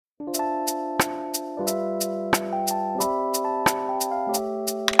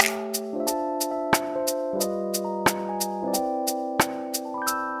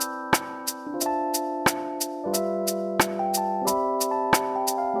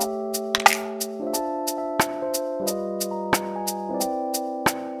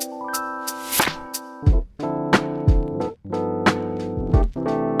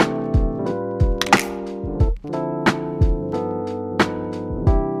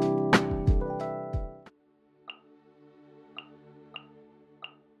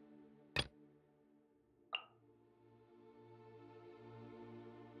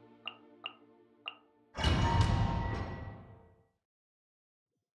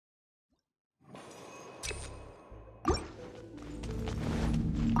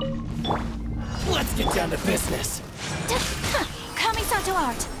Let's get down to business. Kamisato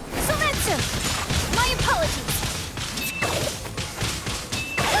art. Sometsu. My apologies.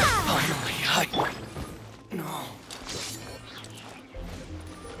 Finally, No.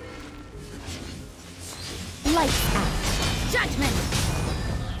 Lights out. Judgment.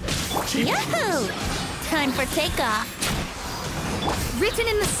 Yahoo! Time for takeoff. Written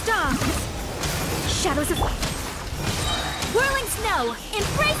in the stars. Shadows of... Whirling snow.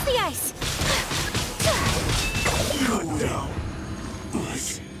 Embrace the ice. Good now.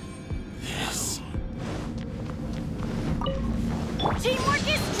 Yes. Teamwork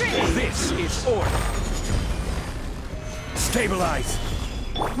is true. This is order. Stabilize.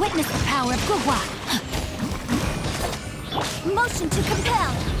 Witness the power of Gugwa. Motion to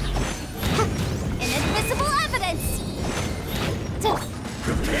compel. Inadmissible evidence.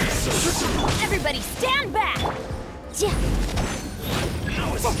 Everybody stand back.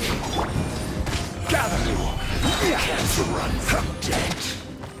 Gather. Can't run from death.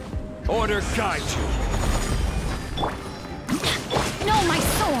 Order guide you. No, my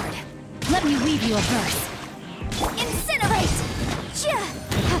sword. Let me weave you a verse. Incinerate.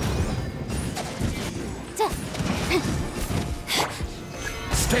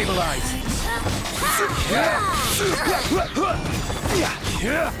 Stabilize.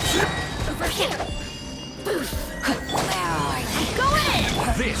 Over here. Where are you? Go in.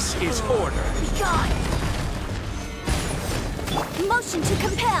 This is order. Be gone. Motion to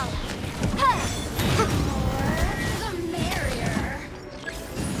compel. The merrier.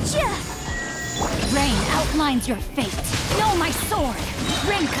 Rain outlines your fate. Know my sword.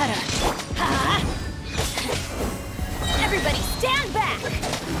 Rain cutter. Everybody stand back.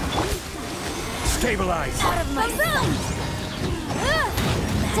 Stabilize. Out of my zone.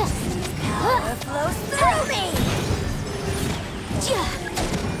 Power flows through me.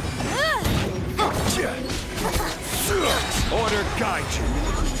 Order guide you.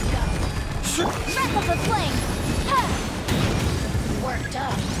 Wrap up a flame. Worked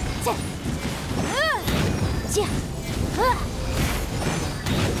up.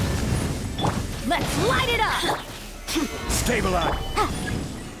 Let's light it up. Stabilize.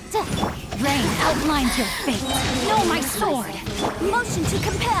 Rain outlines your fate. Know my sword. Motion to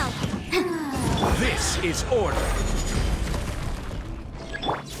compel. This is order.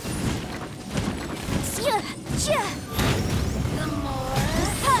 The more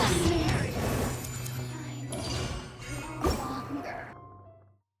the merrier. Longer.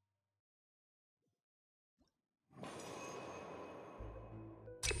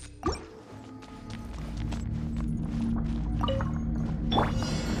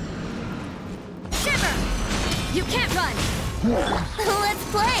 Shiver! You can't run! Let's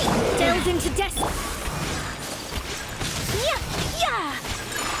play! Delve into destiny! Yeah!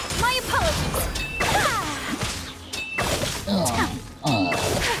 My apologies!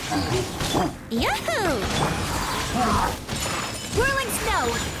 Yahoo! Whirling snow!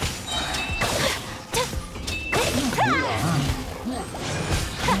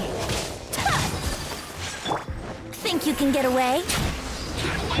 Think you can get away?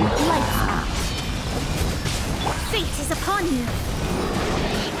 Lights out. Fate is upon you.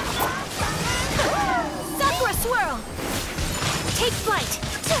 Sakura swirl! Take flight!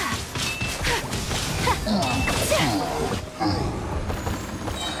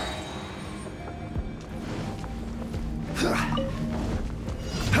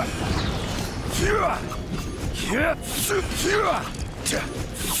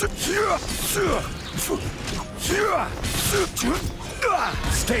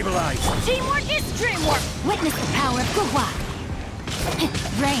 Stabilize. Teamwork is dreamwork! Witness the power of Gugwa.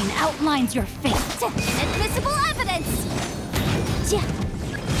 Rain outlines your fate. Inadmissible evidence!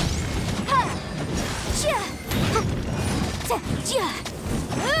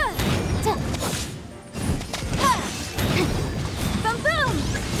 Boom boom!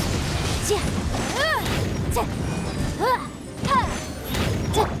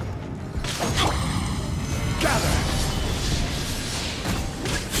 Gather!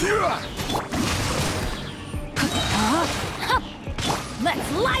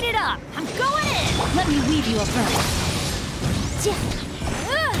 Let's light it up! I'm going in! Let me weave you a verse.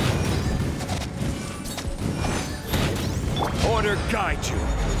 Order guide you.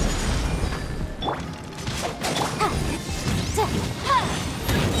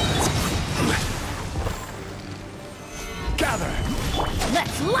 Gather!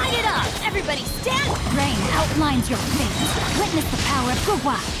 Let's light it up! Everybody stand! Rain outlines your fate. Witness the power of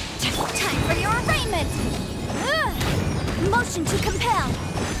Gurwa. Time for your arraignment! Motion to compel.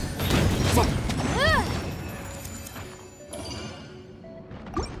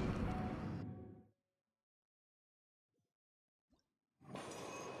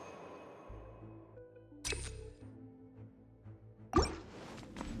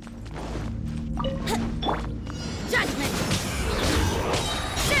 Judgment!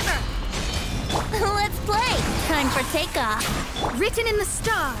 Shiver! Let's play! Time for takeoff. Written in the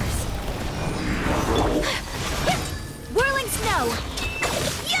stars. Whirling snow!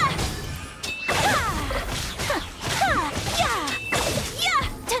 Yeah!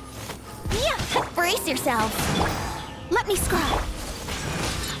 Brace yourself. Let me scry.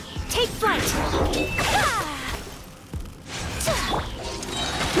 Take flight.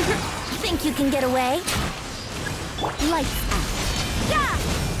 Think you can get away? Lights out. Yeah!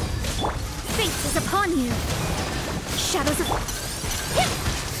 Fate is upon you. Shadows of...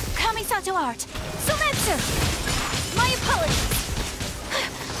 Kamisato art. Sumetsu! My apologies.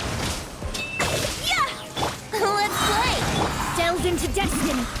 Yeah! Let's play! Delved into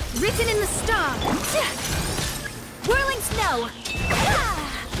destiny, written in the stars. Whirling snow.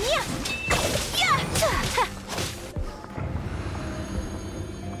 Yeah!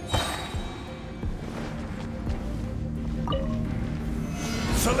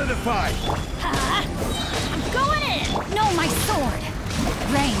 Solidify! I'm going in! Know my sword!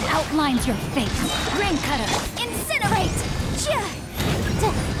 Rain outlines your fate. Rain cutter, incinerate!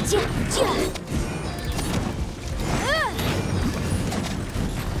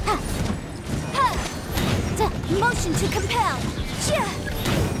 Motion to compel.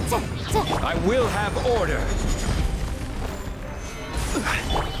 I will have order.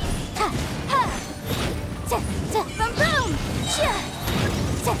 Boom!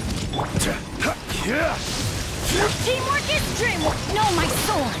 Teamwork is dreamwork. Know my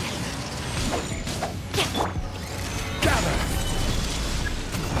sword. Gather!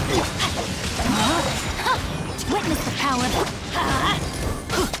 Witness the power.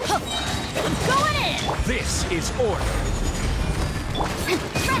 I'm going in. This is order.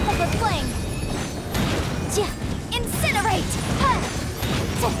 Wrap up a flame. Incinerate.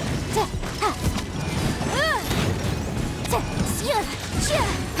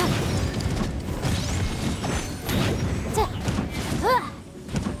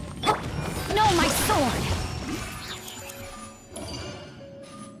 Know my sword.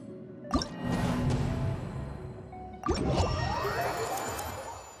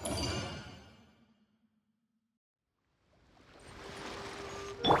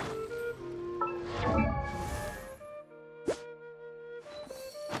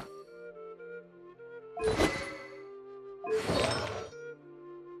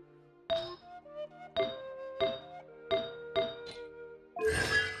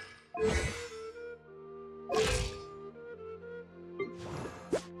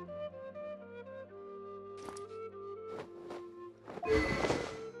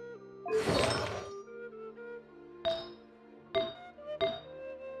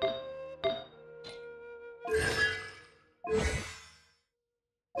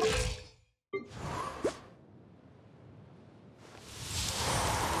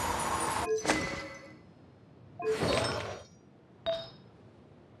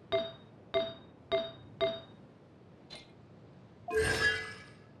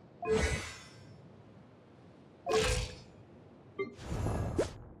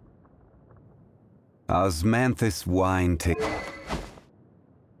 Osmanthus wine take.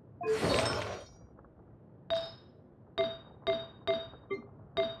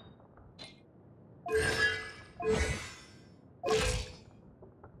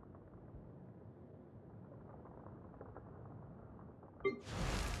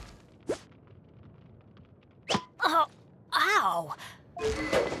 Oh, ow!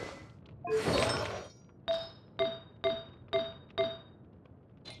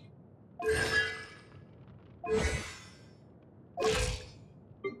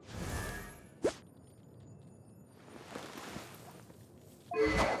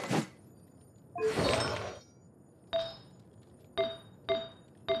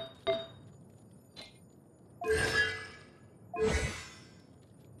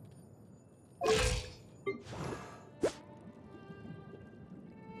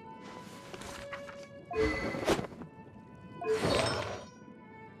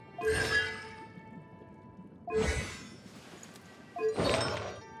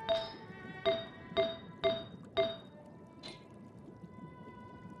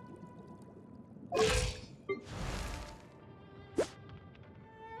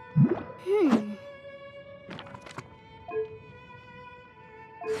 Hmm.